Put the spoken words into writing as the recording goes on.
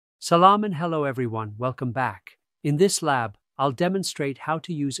Salam and hello everyone, welcome back. In this lab, I'll demonstrate how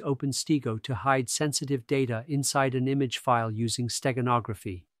to use OpenStego to hide sensitive data inside an image file using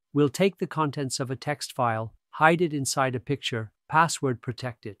Steganography. We'll take the contents of a text file, hide it inside a picture, password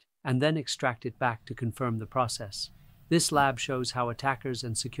protect it, and then extract it back to confirm the process. This lab shows how attackers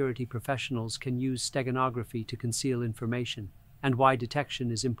and security professionals can use Steganography to conceal information, and why detection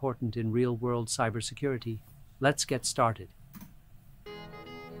is important in real-world cybersecurity. Let's get started.